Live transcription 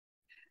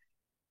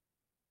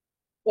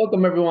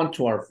Welcome everyone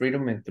to our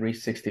Freedom in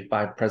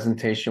 365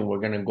 presentation. We're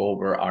going to go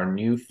over our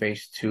new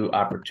phase two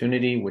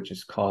opportunity, which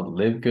is called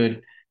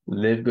Livegood.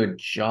 Livegood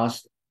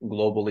just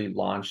globally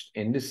launched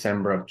in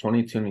December of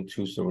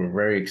 2022. So we're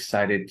very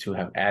excited to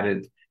have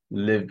added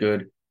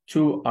Livegood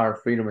to our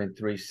Freedom in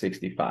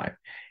 365.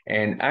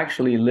 And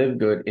actually,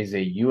 Livegood is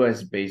a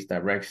US-based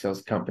direct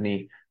sales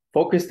company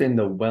focused in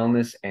the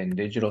wellness and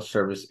digital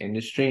service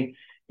industry.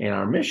 And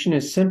our mission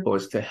is simple,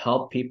 is to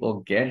help people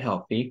get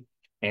healthy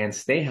and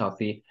stay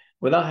healthy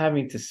without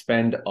having to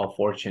spend a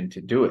fortune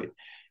to do it.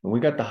 And we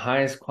got the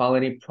highest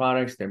quality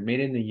products. They're made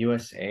in the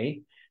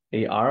USA.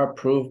 They are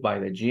approved by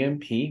the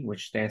GMP,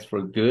 which stands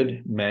for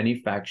Good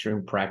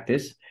Manufacturing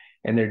Practice.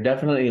 And they're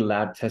definitely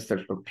lab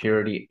tested for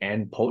purity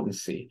and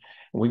potency.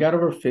 And we got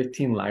over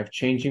 15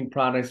 life-changing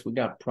products. We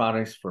got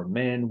products for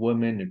men,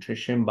 women,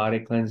 nutrition, body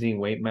cleansing,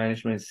 weight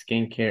management,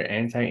 skincare,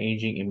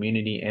 anti-aging,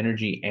 immunity,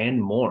 energy,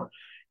 and more.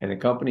 And the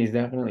company is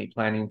definitely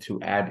planning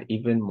to add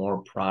even more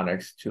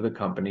products to the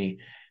company.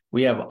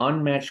 We have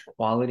unmatched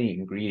quality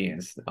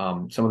ingredients,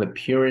 some of the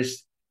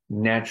purest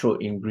natural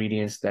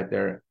ingredients that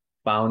they're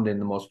found in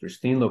the most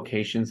pristine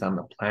locations on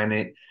the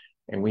planet.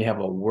 And we have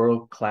a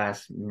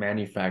world-class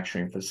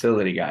manufacturing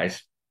facility,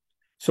 guys.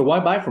 So why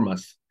buy from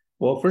us?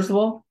 Well, first of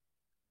all,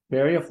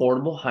 very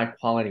affordable,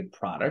 high-quality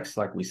products,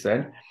 like we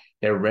said.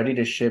 They're ready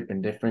to ship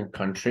in different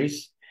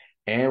countries.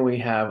 And we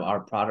have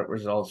our product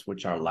results,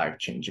 which are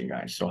life-changing,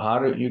 guys. So how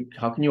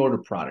can you order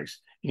products?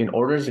 You can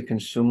order as a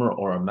consumer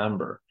or a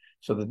member.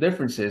 So the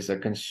difference is a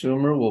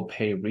consumer will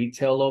pay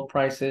retail low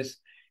prices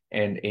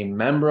and a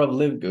member of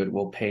Livegood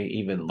will pay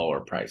even lower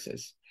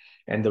prices.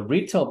 And the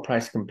retail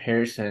price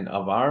comparison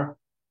of our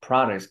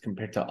products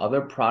compared to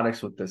other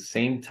products with the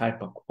same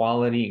type of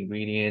quality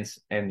ingredients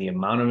and the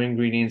amount of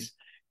ingredients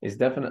is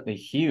definitely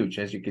huge.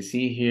 As you can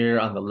see here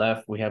on the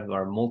left, we have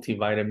our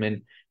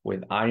multivitamin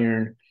with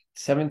iron.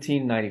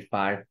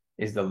 $17.95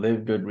 is the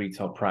Livegood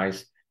retail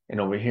price.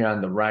 And over here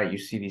on the right, you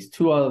see these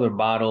two other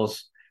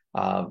bottles,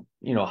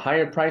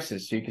 higher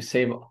prices. So you can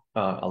save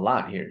a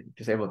lot here. You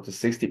can save up to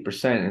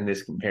 60% in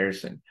this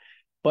comparison.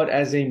 But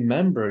as a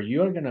member,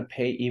 you're going to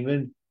pay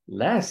even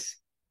less.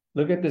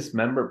 Look at this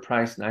member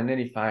price,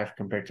 $9.95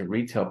 compared to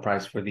retail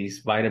price for these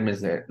vitamins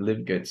that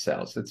Livegood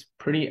sells. It's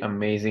pretty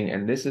amazing.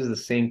 And this is the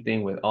same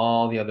thing with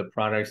all the other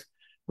products.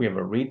 We have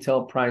a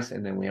retail price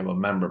and then we have a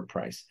member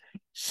price.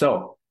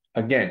 So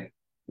again,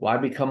 why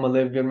become a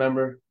Livegood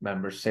member?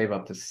 Members save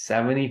up to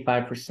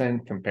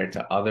 75% compared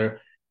to other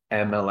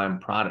MLM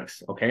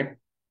products, okay?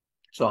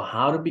 So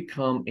how to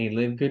become a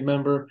Livegood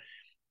member?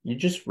 You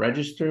just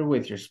register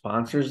with your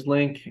sponsors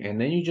link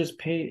and then you just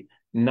pay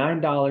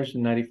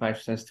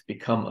 $9.95 to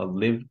become a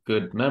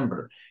Livegood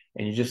member.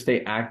 And you just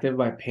stay active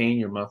by paying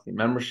your monthly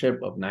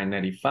membership of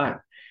 $9.95.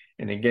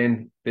 And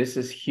again, this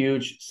is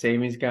huge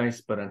savings,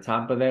 guys. But on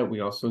top of that, we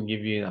also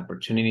give you an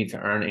opportunity to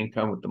earn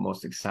income with the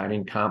most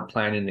exciting comp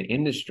plan in the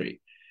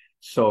industry.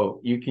 So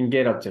you can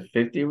get up to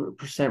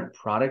 50%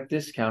 product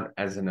discount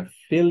as an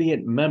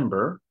affiliate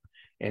member.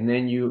 And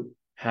then you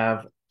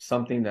have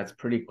something that's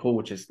pretty cool,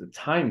 which is the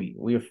timing.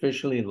 We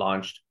officially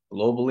launched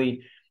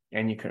globally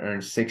and you can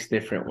earn 6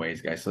 different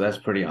ways, guys. So that's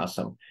pretty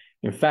awesome.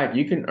 In fact,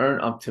 you can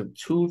earn up to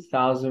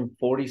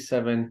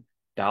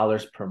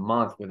 $2,047 per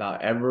month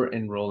without ever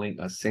enrolling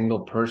a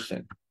single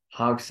person.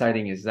 How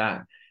exciting is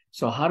that?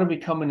 So how to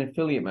become an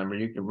affiliate member?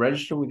 You can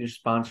register with your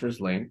sponsors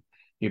link.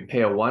 You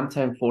pay a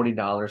one-time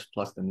 $40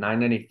 plus the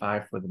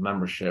 $9.95 for the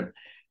membership.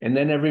 And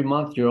then every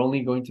month, you're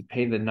only going to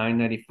pay the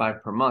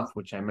 $9.95 per month,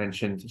 which I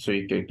mentioned, so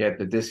you could get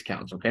the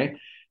discounts, okay?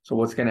 So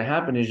what's going to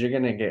happen is you're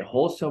going to get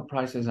wholesale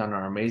prices on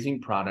our amazing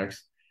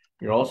products.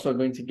 You're also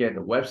going to get the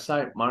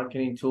website,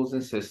 marketing tools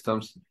and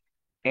systems,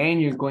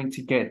 and you're going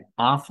to get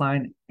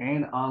offline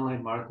and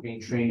online marketing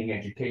training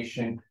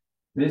education.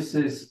 This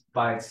is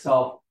by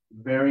itself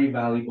very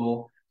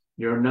valuable.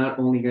 You're not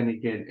only going to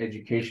get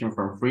education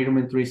from Freedom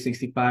in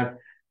 365,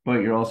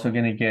 but you're also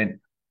going to get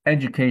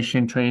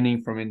education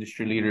training from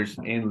industry leaders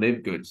in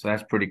Livegood. So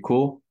that's pretty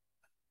cool.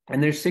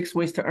 And there's 6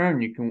 ways to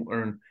earn. You can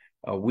earn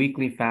a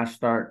weekly fast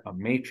start, a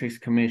matrix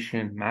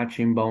commission,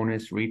 matching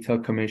bonus, retail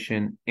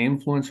commission,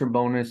 influencer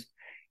bonus,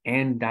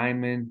 and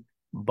diamond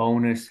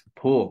bonus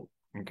pool.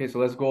 Okay, so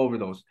let's go over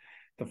those.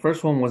 The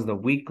first one was the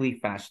weekly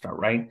fast start,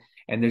 right?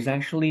 And there's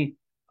actually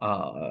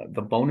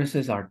the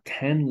bonuses are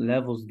 10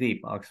 levels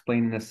deep. I'll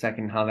explain in a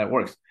second how that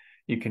works.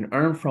 You can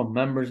earn from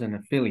members and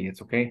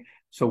affiliates, okay?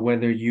 So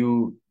whether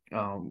you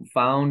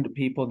found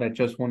people that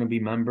just want to be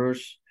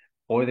members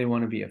or they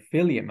want to be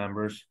affiliate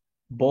members,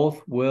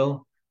 both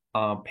will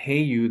pay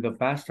you the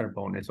fast start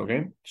bonus,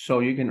 okay? So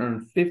you can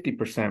earn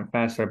 50%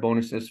 fast start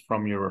bonuses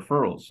from your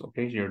referrals,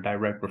 okay? Your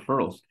direct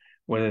referrals,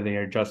 whether they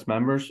are just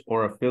members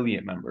or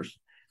affiliate members.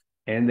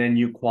 And then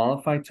you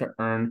qualify to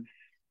earn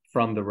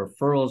from the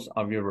referrals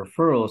of your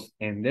referrals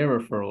and their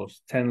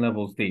referrals 10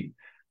 levels deep.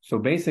 So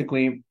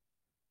basically,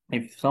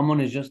 if someone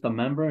is just a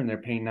member and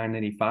they're paying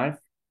 $9.95,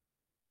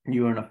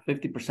 you earn a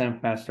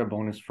 50% fast start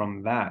bonus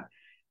from that.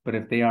 But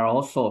if they are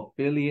also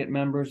affiliate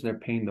members, they're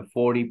paying the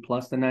 40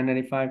 plus the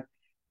 $9.95,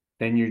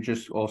 then you're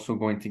just also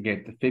going to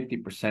get the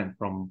 50%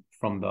 from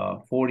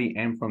the 40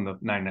 and from the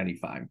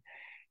 995.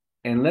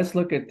 And let's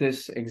look at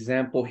this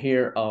example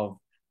here of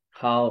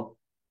how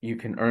you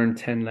can earn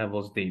 10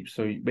 levels deep.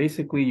 So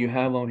basically you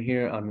have on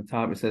here on the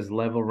top, it says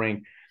level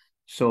rank.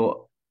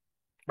 So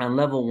on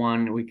level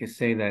 1, we could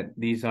say that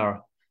these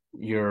are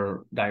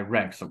your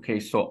directs. Okay,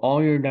 so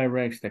all your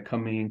directs that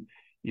come in,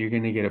 you're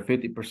going to get a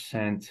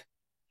 50%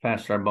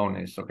 fast start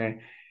bonus. Okay,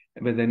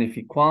 but then if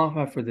you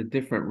qualify for the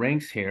different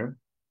ranks here,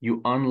 you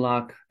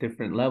unlock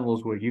different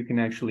levels where you can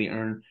actually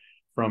earn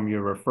from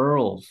your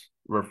referrals.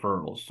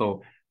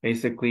 So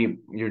basically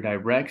your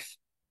directs,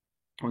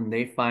 when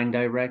they find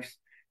directs,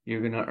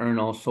 you're going to earn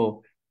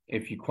also,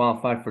 if you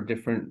qualify for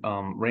different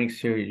ranks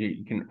here,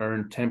 you can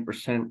earn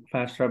 10%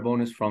 fast start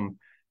bonus from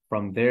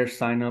their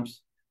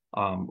signups.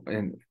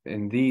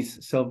 In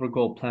these silver,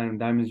 gold, platinum,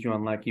 diamonds, you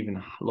unlock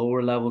even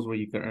lower levels where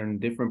you can earn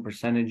different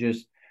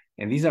percentages.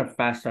 And these are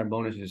fast start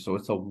bonuses, so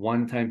it's a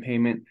one-time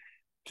payment.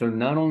 So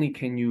not only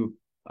can you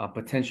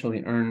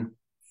potentially earn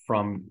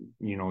from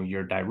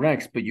your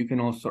directs, but you can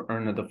also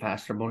earn the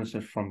fast start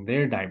bonuses from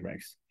their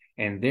directs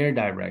and their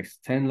directs,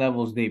 10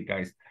 levels deep,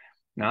 guys.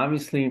 Now,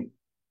 obviously,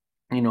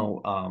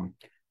 income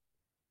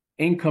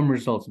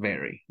results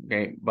vary,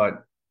 okay?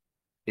 But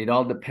it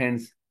all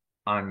depends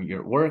on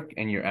your work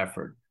and your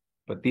effort.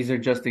 But these are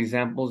just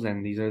examples,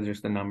 and these are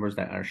just the numbers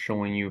that are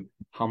showing you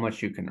how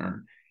much you can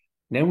earn.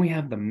 Then we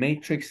have the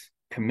matrix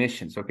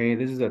commissions, okay?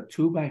 This is a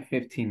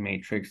 2x15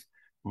 matrix,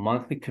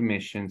 monthly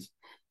commissions.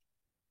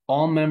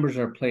 All members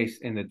are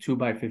placed in the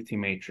 2x15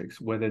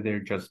 matrix, whether they're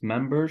just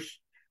members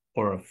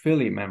or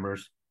affiliate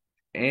members.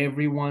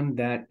 Everyone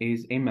that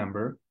is a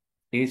member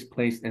is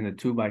placed in the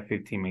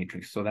 2x15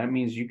 matrix. So that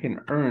means you can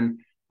earn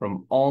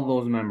from all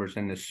those members.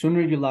 And the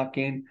sooner you lock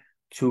in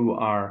to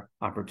our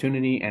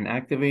opportunity and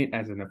activate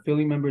as an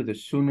affiliate member, the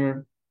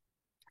sooner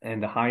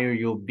and the higher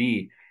you'll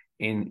be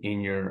in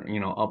your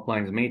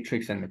uplines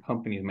matrix and the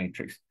company's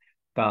matrix.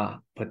 The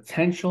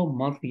potential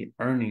monthly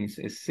earnings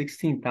is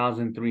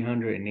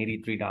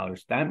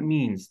 $16,383. That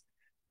means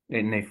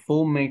in a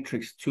full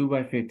matrix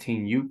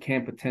 2x15, you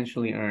can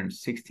potentially earn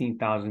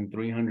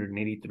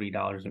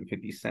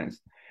 $16,383.50.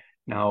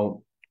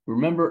 Now,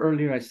 remember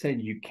earlier I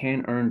said you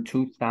can earn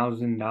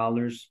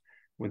 $2,000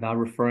 without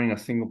referring a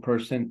single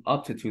person,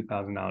 up to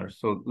 $2,000.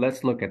 So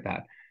let's look at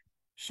that.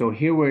 So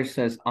here where it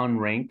says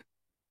unranked,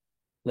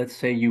 let's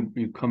say you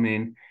come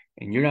in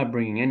and you're not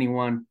bringing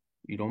anyone,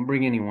 you don't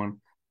bring anyone,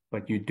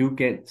 but you do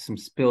get some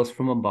spills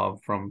from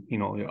above, from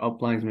your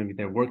uplines. Maybe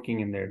they're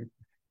working and they're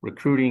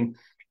recruiting,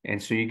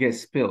 and so you get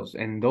spills,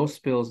 and those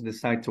spills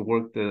decide to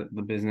work the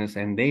business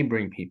and they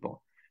bring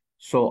people.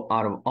 So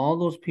out of all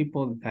those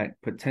people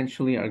that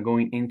potentially are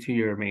going into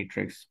your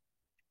matrix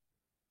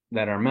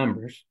that are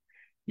members,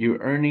 you're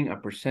earning a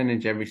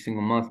percentage every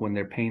single month when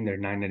they're paying their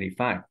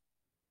 $9.95.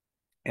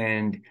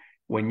 And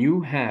when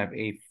you have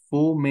a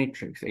full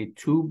matrix, a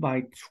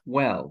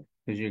 2x12,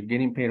 because you're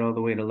getting paid all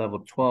the way to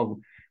level 12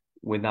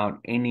 without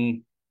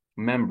any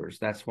members,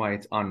 that's why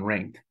it's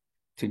unranked.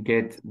 To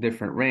get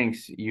different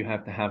ranks, you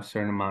have to have a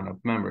certain amount of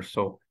members.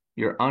 So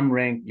you're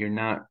unranked, you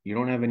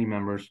don't have any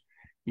members,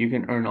 you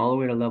can earn all the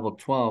way to level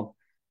 12.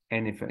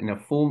 And if in a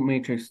full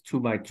matrix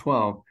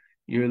 2x12,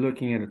 you're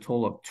looking at a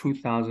total of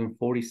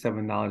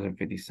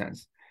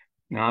 $2,047.50.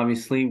 Now,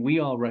 obviously, we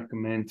all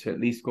recommend to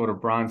at least go to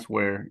bronze,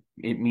 where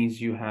it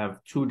means you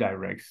have 2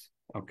 directs.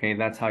 Okay,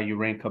 that's how you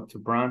rank up to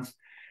bronze.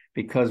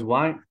 Because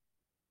why?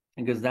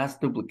 Because that's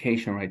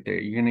duplication right there.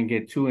 You're gonna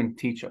get 2 and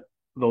teach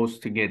those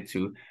to get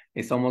to.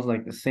 It's almost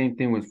like the same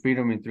thing with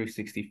Freedom in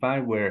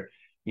 365, where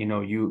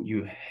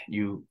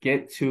you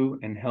get to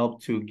and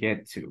help to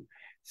get to.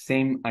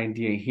 Same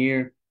idea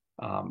here.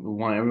 We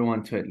want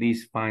everyone to at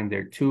least find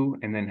their 2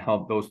 and then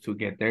help those 2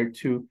 get their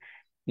 2.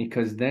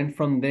 Because then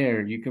from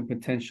there, you can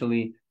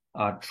potentially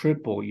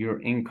triple your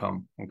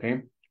income,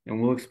 okay?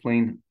 And we'll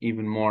explain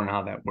even more on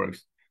how that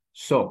works.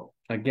 So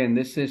again,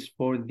 this is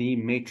for the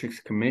matrix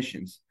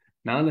commissions.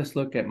 Now let's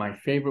look at my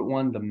favorite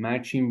one, the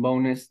matching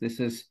bonus. This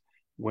is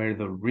where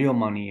the real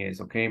money is,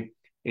 okay?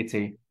 It's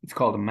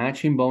called a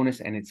matching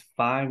bonus, and it's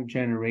 5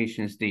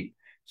 generations deep.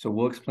 So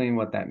we'll explain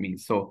what that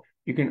means. So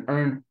you can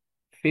earn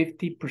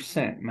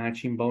 50%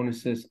 matching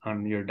bonuses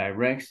on your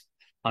directs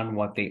on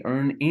what they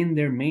earn in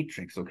their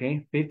matrix,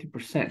 okay?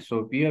 50%. So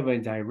if you have a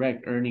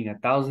direct earning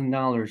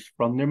 $1,000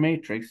 from their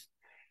matrix,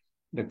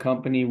 the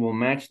company will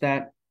match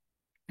that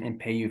and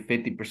pay you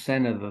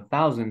 50% of the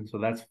 1,000. So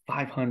that's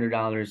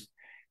 $500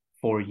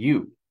 for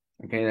you,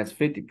 okay? That's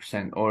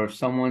 50%. Or if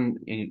someone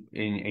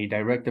in a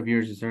direct of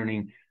yours is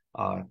earning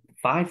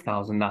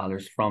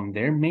 $5,000 from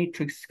their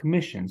matrix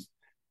commissions,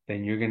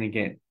 then you're going to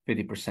get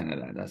 50% of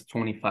that. That's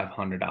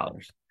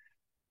 $2,500.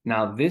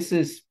 Now, this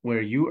is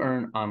where you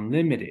earn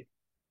unlimited.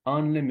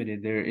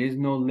 Unlimited. There is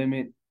no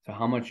limit to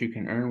how much you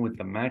can earn with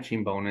the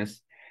matching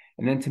bonus.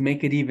 And then to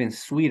make it even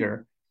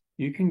sweeter,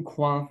 you can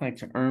qualify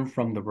to earn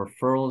from the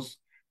referrals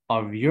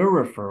of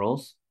your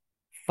referrals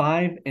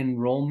 5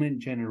 enrollment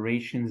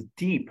generations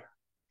deep.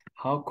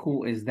 How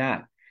cool is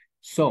that?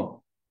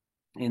 So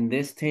in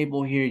this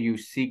table here, you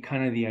see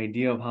kind of the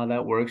idea of how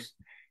that works.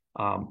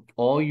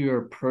 All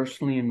your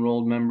personally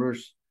enrolled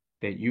members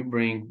that you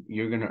bring,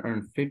 you're going to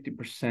earn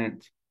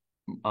 50%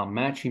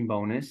 matching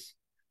bonus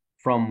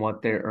from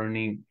what they're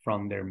earning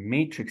from their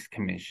matrix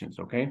commissions,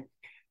 okay?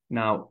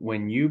 Now,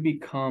 when you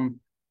become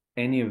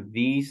any of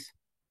these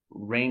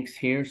ranks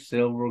here,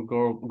 silver,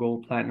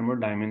 gold, platinum, or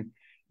diamond,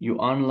 you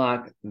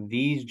unlock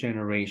these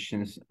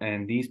generations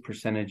and these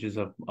percentages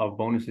of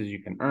bonuses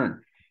you can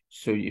earn.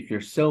 So if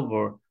you're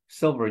silver,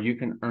 you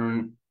can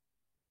earn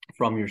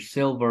from your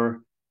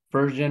silver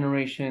first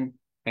generation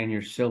and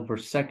your silver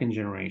second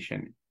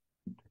generation.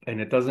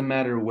 And it doesn't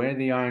matter where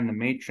they are in the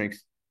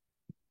matrix.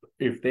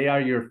 If they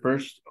are your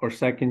first or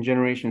second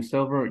generation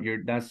silver,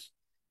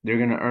 they're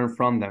gonna earn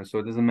from them. So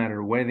it doesn't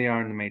matter where they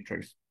are in the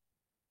matrix.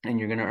 And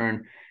you're gonna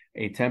earn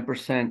a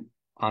 10%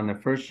 on the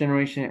first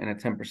generation and a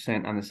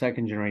 10% on the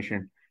second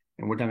generation.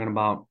 And we're talking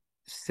about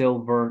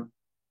silver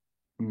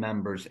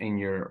members in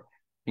your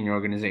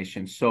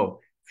organization. So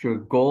if you're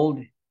gold,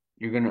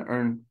 you're gonna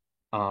earn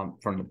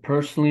from the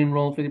personally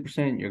enrolled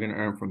 50%, you're going to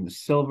earn from the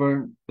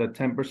silver, the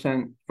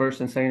 10% first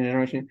and second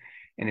generation.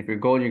 And if you're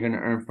gold, you're going to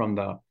earn from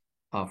the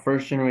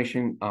first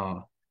generation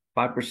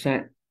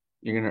 5%.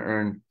 You're going to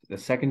earn the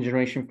second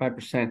generation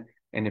 5%.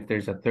 And if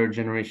there's a third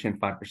generation,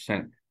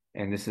 5%.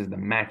 And this is the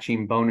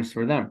matching bonus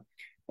for them.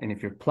 And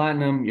if you're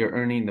platinum, you're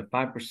earning the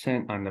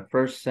 5% on the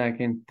first,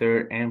 second,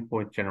 third, and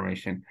fourth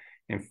generation.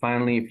 And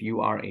finally, if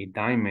you are a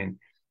diamond,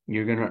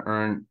 you're going to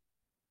earn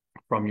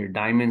from your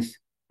diamonds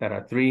that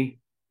are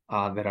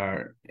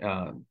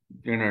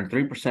you're gonna earn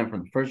 3%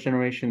 from the first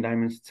generation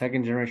diamonds,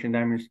 second generation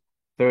diamonds,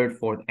 third,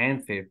 fourth,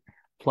 and fifth,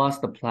 plus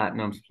the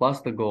platinums, plus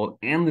the gold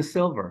and the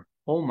silver.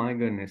 Oh my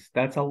goodness,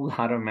 that's a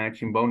lot of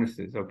matching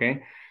bonuses.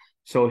 Okay,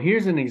 so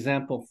here's an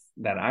example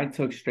that I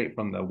took straight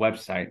from the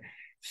website.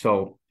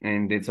 So,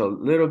 and it's a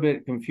little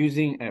bit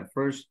confusing at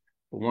first,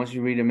 but once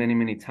you read it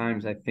many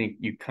times, I think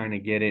you kind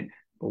of get it.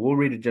 But we'll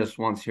read it just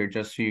once here,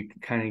 just so you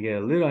can kind of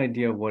get a little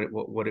idea of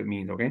what it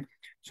means. Okay,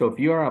 so if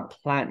you are a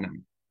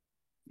platinum,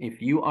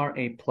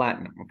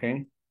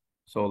 okay,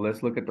 so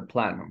let's look at the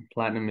platinum.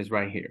 Platinum is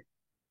right here.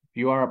 If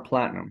you are a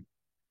platinum,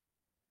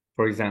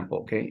 for example,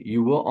 okay,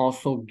 you will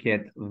also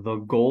get the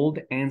gold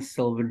and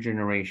silver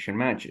generation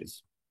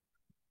matches.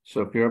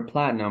 So if you're a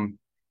platinum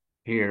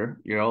here,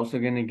 you're also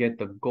going to get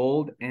the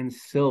gold and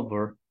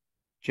silver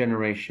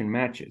generation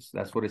matches.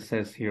 That's what it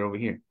says here over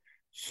here.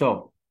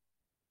 So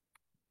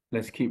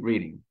let's keep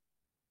reading.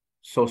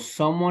 So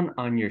someone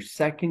on your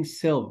second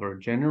silver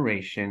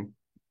generation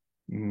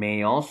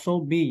may also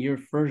be your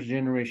first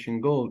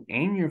generation gold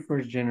and your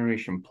first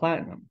generation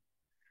platinum.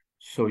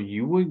 So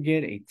you would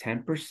get a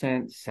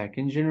 10%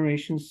 second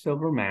generation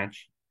silver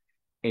match,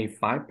 a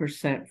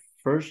 5%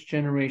 first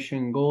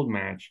generation gold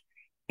match,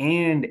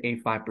 and a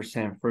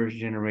 5% first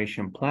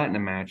generation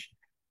platinum match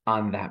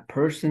on that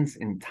person's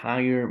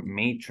entire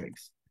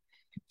matrix.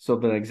 So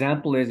the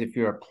example is if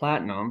you're a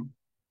platinum,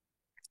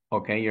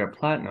 okay, you're a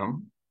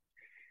platinum,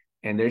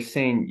 and they're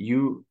saying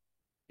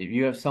if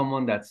you have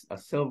someone that's a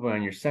silver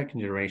on your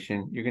second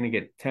generation, you're going to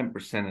get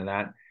 10% of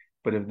that.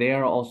 But if they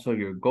are also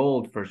your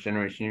gold first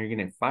generation, you're going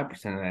to get 5%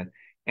 of that.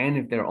 And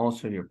if they're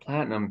also your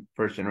platinum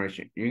first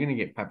generation, you're going to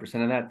get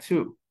 5% of that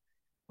too.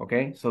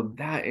 Okay, so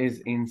that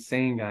is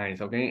insane,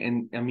 guys. Okay,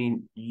 and I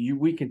mean,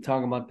 we can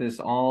talk about this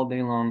all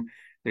day long.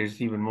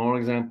 There's even more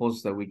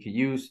examples that we could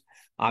use.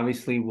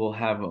 Obviously, we'll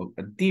have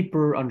a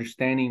deeper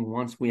understanding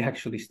once we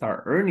actually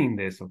start earning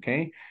this.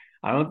 Okay,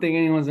 I don't think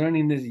anyone's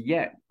earning this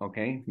yet.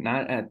 Okay,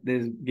 not at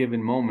this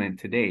given moment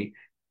today,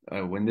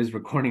 when this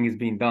recording is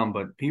being done.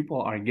 But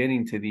people are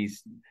getting to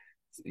these.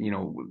 You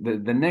know,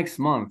 the next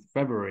month,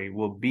 February,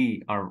 will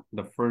be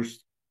the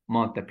first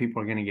month that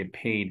people are going to get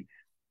paid,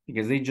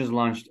 because they just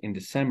launched in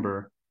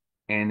December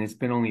and it's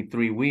been only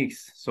 3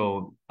 weeks.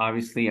 So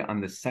obviously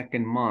on the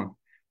second month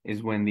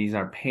is when these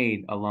are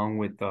paid along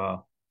with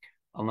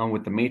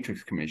the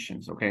matrix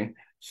commissions. Okay,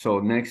 so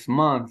next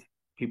month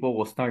people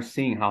will start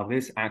seeing how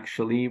this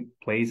actually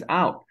plays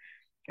out,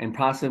 and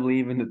possibly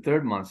even the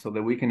third month, so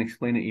that we can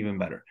explain it even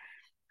better.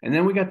 And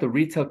then we got the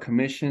retail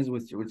commissions,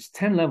 which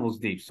 10 levels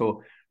deep.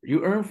 So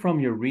you earn from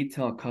your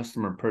retail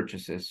customer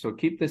purchases. So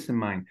keep this in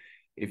mind.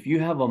 If you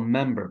have a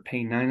member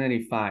pay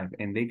 $9.95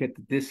 and they get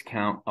the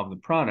discount of the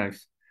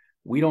products,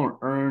 we don't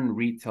earn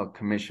retail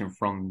commission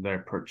from their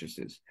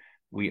purchases.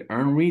 We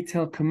earn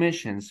retail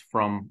commissions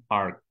from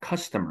our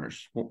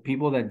customers,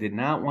 people that did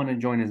not want to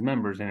join as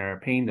members and are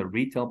paying the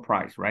retail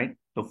price, right?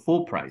 The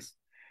full price.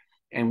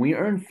 And we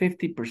earn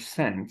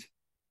 50%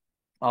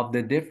 of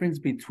the difference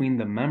between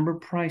the member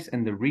price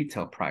and the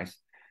retail price.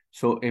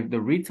 So if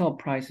the retail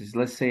price is,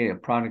 let's say a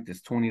product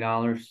is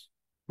 $20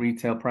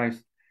 retail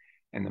price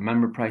and the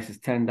member price is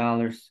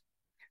 $10,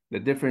 the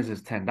difference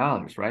is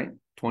 $10, right?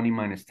 20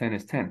 minus 10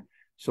 is 10.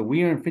 So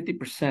we earn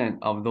 50%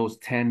 of those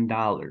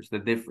 $10, the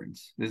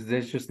difference. This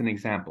is just an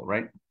example,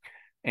 right?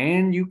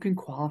 And you can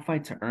qualify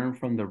to earn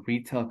from the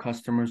retail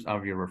customers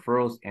of your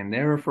referrals, and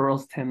their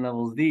referrals 10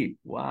 levels deep.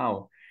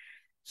 Wow.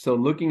 So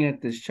looking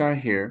at this chart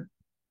here,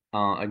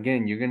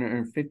 again, you're going to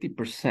earn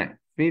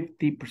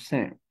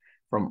 50%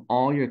 from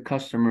all your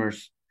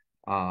customers'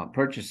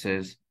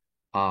 purchases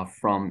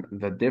from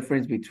the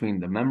difference between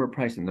the member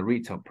price and the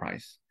retail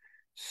price.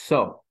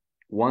 So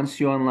once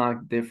you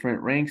unlock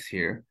different ranks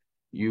here,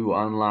 you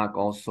unlock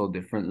also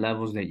different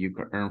levels that you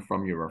can earn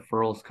from your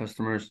referrals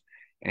customers,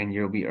 and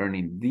you'll be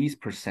earning these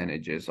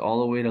percentages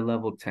all the way to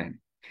level 10.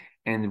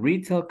 And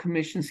retail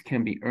commissions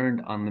can be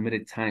earned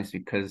unlimited times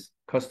because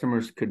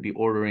customers could be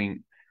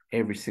ordering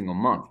every single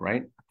month,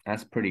 right?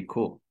 That's pretty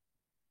cool.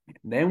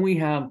 Then we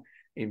have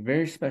a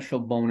very special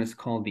bonus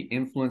called the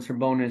influencer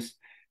bonus.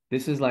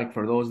 This is like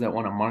for those that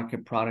want to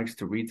market products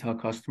to retail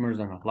customers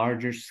on a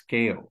larger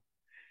scale.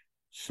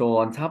 So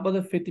on top of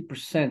the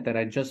 50% that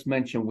I just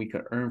mentioned, we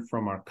could earn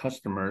from our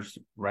customers,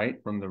 right?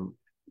 From the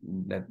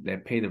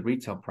that pay the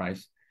retail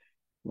price,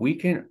 we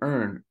can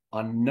earn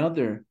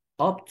another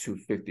up to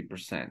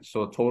 50%.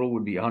 So a total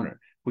would be 100.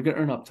 We can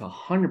earn up to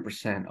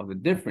 100% of the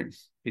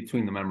difference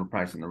between the member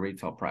price and the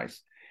retail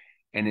price.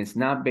 And it's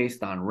not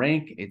based on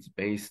rank, it's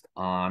based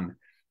on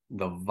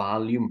the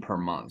volume per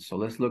month. So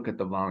let's look at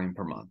the volume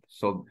per month.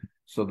 So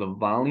the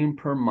volume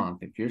per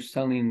month, if you're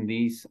selling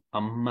these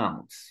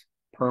amounts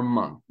per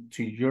month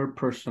to your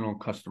personal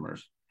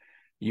customers,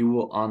 you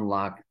will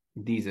unlock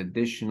these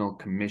additional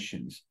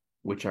commissions,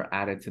 which are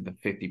added to the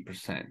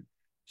 50%.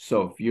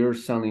 So if you're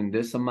selling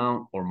this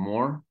amount or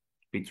more,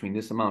 between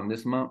this amount and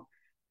this amount,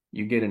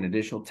 you get an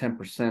additional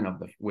 10% of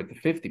with the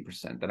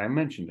 50% that I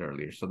mentioned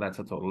earlier. So that's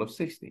a total of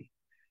 60.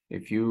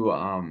 If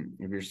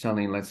you're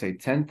selling, let's say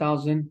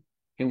 10,000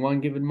 in one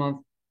given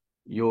month,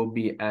 you'll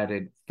be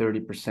added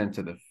 30%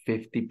 to the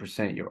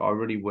 50% you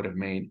already would have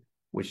made,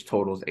 which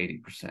totals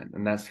 80%.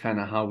 And that's kind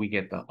of how we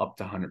get the up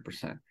to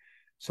 100%.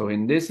 So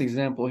in this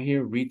example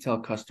here, retail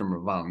customer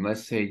volume,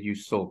 let's say you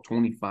sold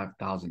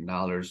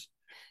 $25,000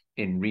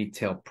 in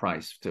retail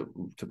price to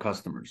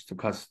customers, to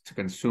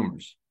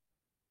consumers.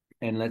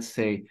 And let's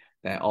say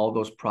that all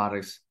those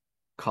products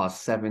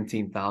cost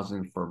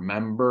 $17,000 for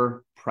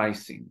member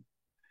pricing.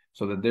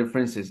 So the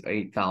difference is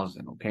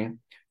 8,000, okay?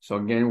 So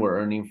again, we're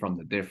earning from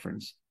the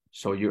difference.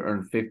 So you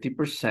earn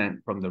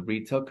 50% from the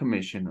retail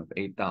commission of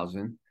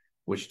 8,000,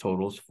 which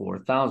totals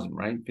 4,000,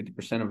 right?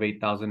 50% of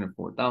 8,000 and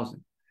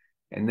 4,000.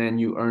 And then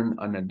you earn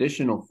an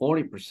additional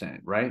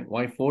 40%, right?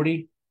 Why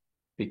 40?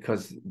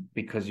 Because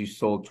you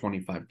sold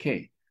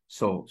 25K.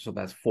 So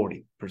that's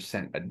 40%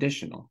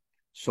 additional.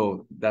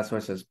 So that's why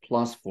it says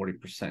plus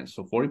 40%.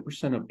 So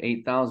 40% of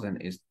 8,000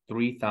 is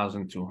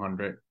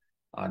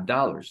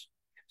 $3,200.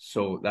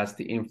 So that's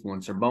the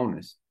influencer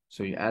bonus.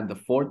 So you add the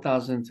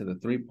 4,000 to the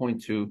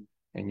 3.2,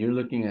 and you're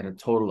looking at a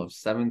total of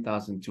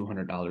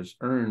 $7,200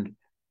 earned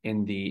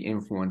in the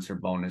influencer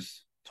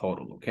bonus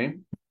total, okay?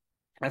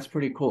 That's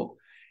pretty cool.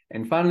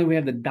 And finally, we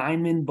have the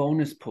diamond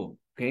bonus pool,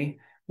 okay?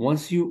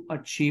 Once you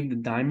achieve the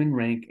diamond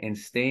rank and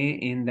stay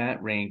in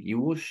that rank, you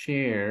will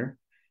share,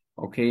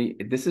 okay?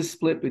 This is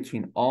split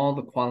between all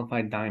the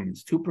qualified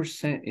diamonds.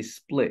 2% is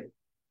split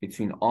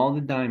between all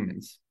the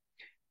diamonds.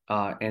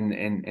 And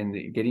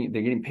they're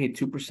getting paid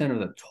 2% of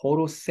the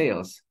total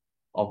sales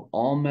of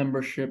all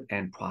membership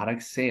and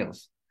product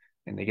sales.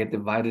 And they get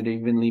divided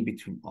evenly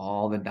between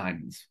all the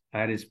diamonds.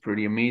 That is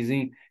pretty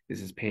amazing. This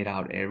is paid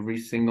out every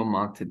single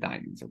month to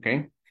diamonds,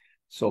 okay?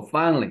 So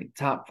finally,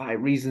 top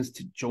 5 reasons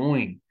to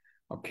join,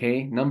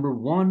 okay? Number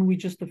 1, we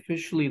just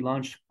officially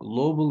launched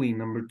globally.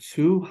 Number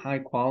 2, high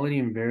quality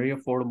and very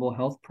affordable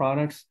health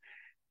products.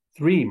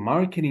 3,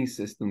 marketing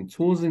system,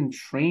 tools and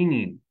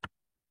training.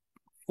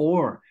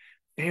 4,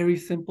 very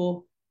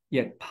simple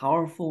yet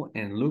powerful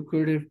and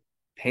lucrative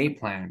pay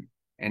plan.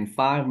 And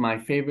 5, my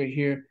favorite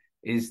here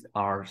is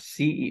our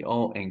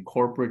CEO and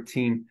corporate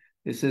team.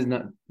 This is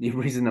not the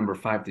reason number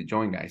 5 to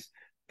join, guys.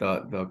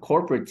 The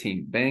corporate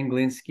team, Ben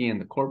Glinsky and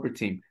the corporate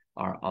team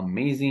are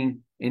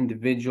amazing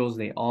individuals.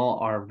 They all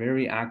are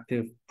very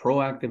active,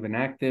 proactive and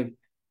active.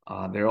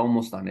 They're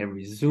almost on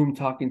every Zoom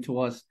talking to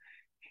us.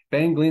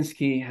 Ben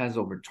Glinsky has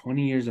over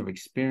 20 years of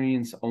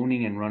experience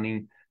owning and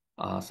running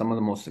some of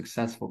the most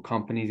successful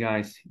companies,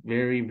 guys.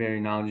 Very,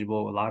 very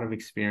knowledgeable, a lot of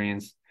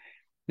experience.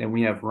 Then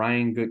we have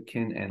Ryan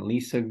Goodkin and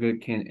Lisa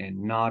Goodkin and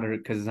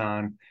Nader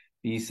Kazan.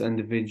 These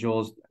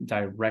individuals,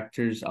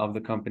 directors of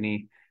the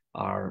company,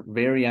 are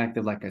very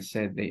active. Like I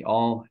said, they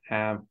all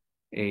have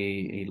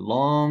a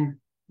long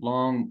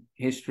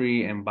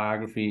history and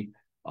biography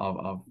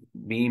of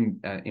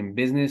being in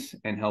business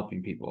and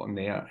helping people. And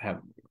they have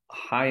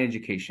high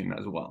education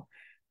as well.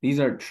 These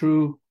are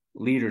true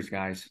leaders,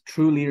 guys.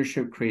 True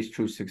leadership creates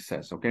true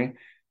success, okay?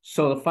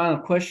 So the final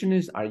question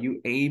is, are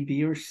you A,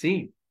 B, or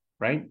C,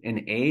 right? And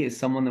A is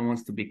someone that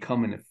wants to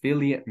become an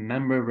affiliate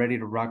member, ready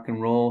to rock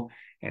and roll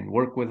and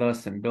work with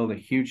us and build a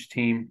huge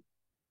team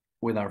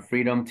with our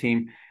Freedom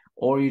team.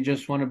 Or you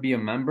just want to be a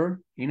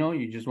member,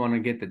 you just want to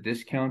get the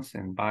discounts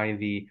and buy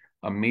the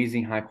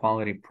amazing high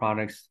quality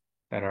products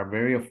that are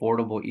very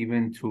affordable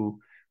even to,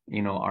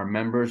 our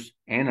members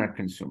and our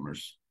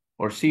consumers.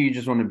 Or C, you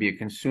just want to be a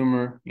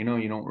consumer, you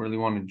don't really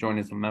want to join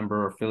as a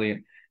member or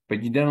affiliate,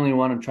 but you definitely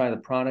want to try the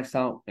products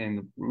out, and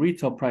the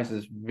retail price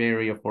is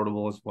very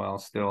affordable as well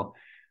still.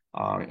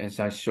 As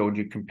I showed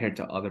you, compared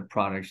to other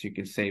products, you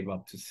can save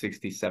up to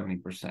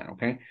 60-70%,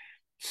 okay?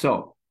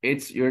 So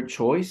it's your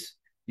choice.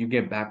 you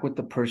get back with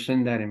the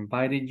person that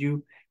invited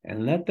you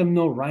and let them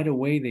know right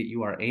away that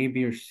you are A,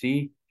 B, or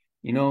C.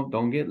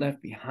 Don't get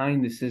left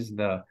behind. This is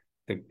the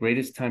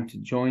greatest time to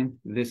join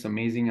this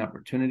amazing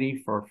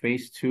opportunity for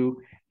phase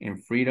two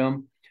in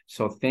freedom.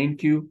 So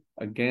thank you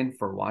again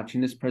for watching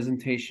this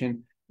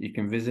presentation. You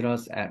can visit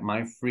us at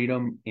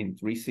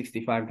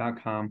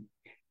myfreedomin365.com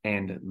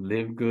and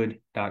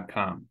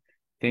livegood.com.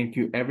 Thank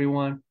you,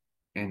 everyone,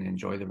 and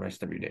enjoy the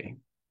rest of your day.